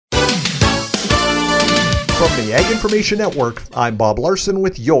the Ag Information Network, I'm Bob Larson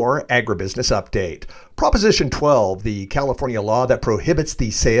with your Agribusiness Update. Proposition 12, the California law that prohibits the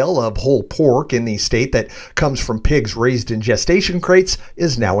sale of whole pork in the state that comes from pigs raised in gestation crates,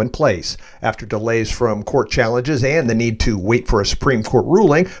 is now in place. After delays from court challenges and the need to wait for a Supreme Court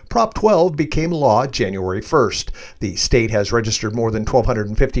ruling, Prop 12 became law January 1st. The state has registered more than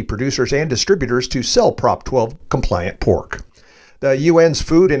 1,250 producers and distributors to sell Prop 12 compliant pork. The UN's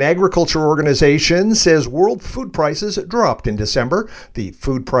Food and Agriculture Organization says world food prices dropped in December. The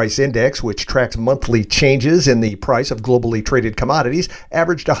Food Price Index, which tracks monthly changes in the price of globally traded commodities,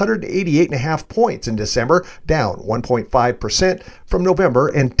 averaged 188.5 points in December, down 1.5% from November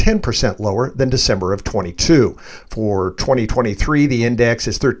and 10% lower than December of 22. For 2023, the index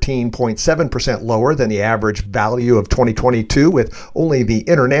is 13.7% lower than the average value of 2022, with only the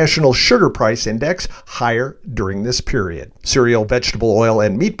International Sugar Price Index higher during this period. Cereal, vegetable oil,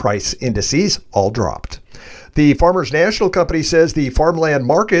 and meat price indices all dropped. The Farmers National Company says the farmland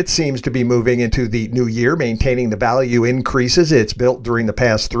market seems to be moving into the new year, maintaining the value increases it's built during the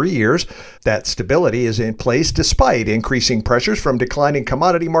past 3 years. That stability is in place despite increasing pressures from declining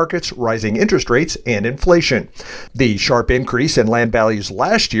commodity markets, rising interest rates, and inflation. The sharp increase in land values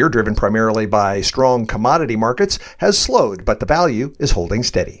last year, driven primarily by strong commodity markets, has slowed, but the value is holding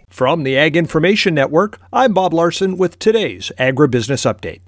steady. From the Ag Information Network, I'm Bob Larson with today's Agribusiness Update.